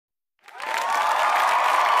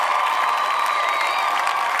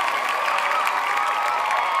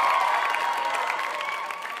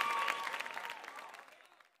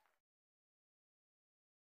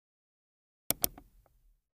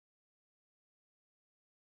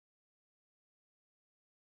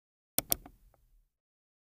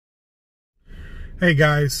Hey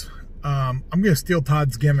guys, I'm gonna steal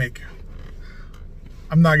Todd's gimmick.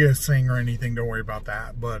 I'm not gonna sing or anything, don't worry about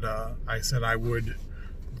that, but I said I would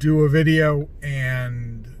do a video,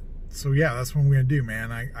 and so yeah, that's what I'm gonna do,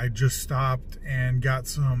 man. I just stopped and got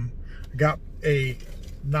a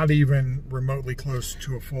not even remotely close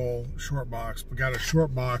to a full short box, but got a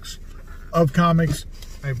short box of comics.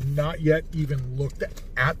 I've not yet even looked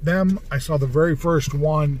at them. I saw the very first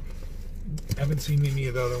one. Haven't seen any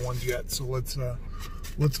of the other ones yet, so let's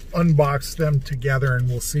unbox them together and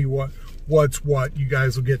we'll see what's what. You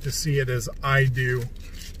guys will get to see it as I do.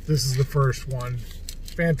 This is the first one,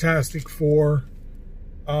 Fantastic Four.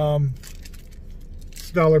 It's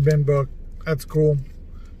a $1 bin book. That's cool.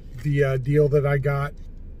 The deal that I got,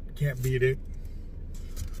 can't beat it.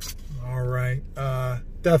 All right,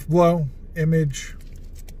 Death Blow, Image.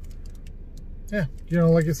 Yeah, you know,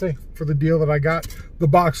 like I say, for the deal that I got, the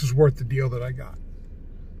box is worth the deal that I got.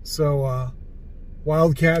 So,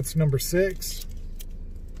 Wildcats #6.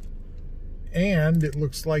 And it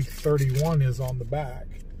looks like 31 is on the back.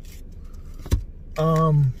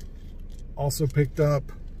 Also picked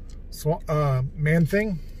up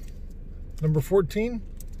Man-Thing, #14.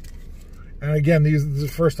 And again, this is the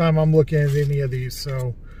first time I'm looking at any of these,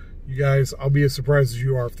 so you guys, I'll be as surprised as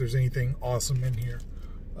you are if there's anything awesome in here.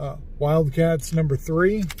 Wildcats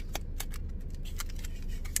 #3.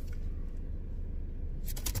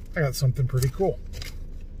 I got something pretty cool.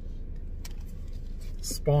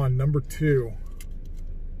 Spawn #2.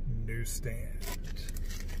 Newsstand.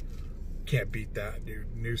 Can't beat that,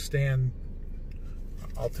 dude. Newsstand,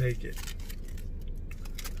 I'll take it.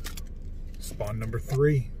 Spawn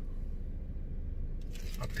 #3.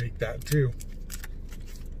 I'll take that too.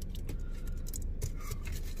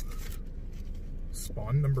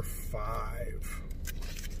 Spawn #5.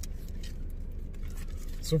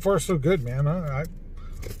 So far, so good, man. I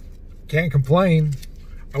can't complain.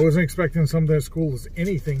 I wasn't expecting something as cool as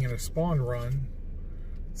anything in a Spawn run.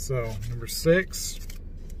 So, #6.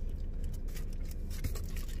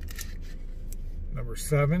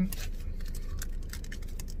 #7.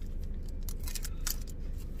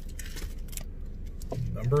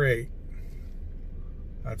 #8.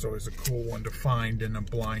 That's always a cool one to find in a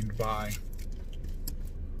blind buy.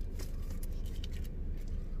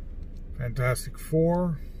 Fantastic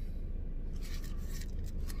Four.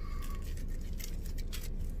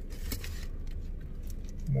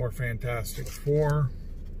 More Fantastic Four.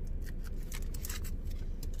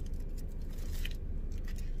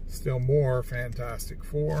 Still more Fantastic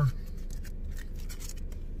Four.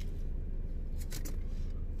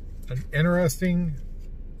 An interesting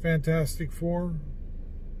Fantastic Four.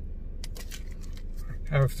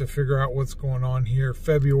 Have to figure out what's going on here.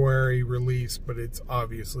 February release, but it's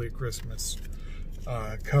obviously a Christmas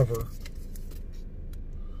cover.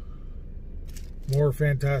 More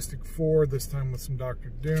Fantastic Four, this time with some Dr.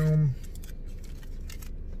 Doom.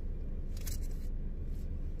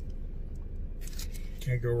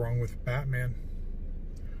 Can't go wrong with Batman.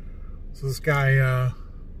 So this guy, I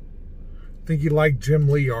think he liked Jim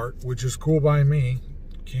Lee art, which is cool by me.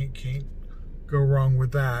 Can't go wrong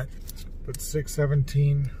with that. But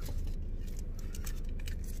 617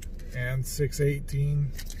 and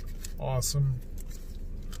 618, awesome.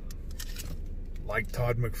 Like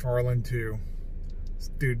Todd McFarlane too. This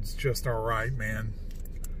dude's just all right, man.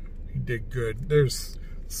 He did good. There's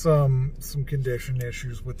some condition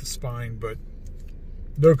issues with the spine, but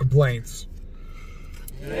no complaints.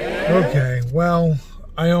 Okay, well,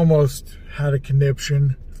 I almost had a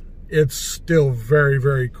conniption. It's still very,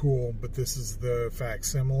 very cool, but this is the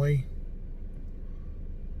facsimile.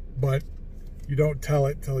 But you don't tell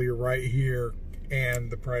it till you're right here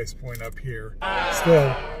and the price point up here.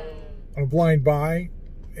 Still, on a blind buy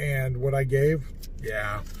and what I gave,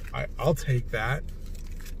 yeah, I'll take that.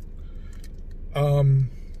 $1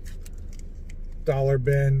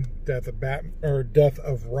 bin, Death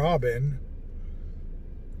of Robin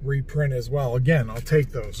reprint as well. Again, I'll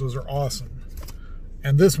take those. Those are awesome.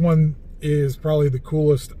 And this one is probably the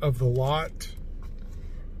coolest of the lot.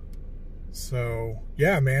 So,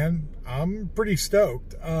 yeah, man, I'm pretty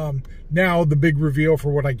stoked. Now, the big reveal for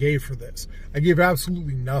what I gave for this. I gave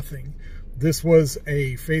absolutely nothing. This was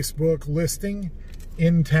a Facebook listing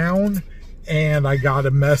in town, and I got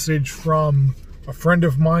a message from a friend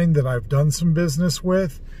of mine that I've done some business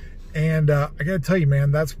with. And I got to tell you,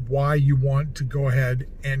 man, that's why you want to go ahead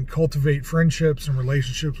and cultivate friendships and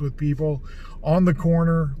relationships with people on the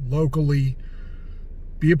corner, locally.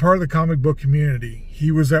 Be a part of the comic book community. He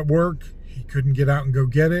was at work. He couldn't get out and go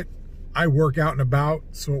get it. I work out and about,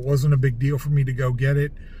 so it wasn't a big deal for me to go get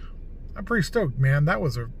it. I'm pretty stoked, man. That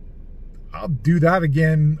was I'll do that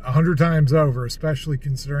again 100 times over, especially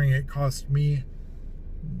considering it cost me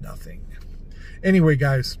nothing. Anyway,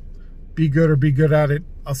 guys, be good or be good at it.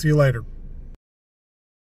 I'll see you later.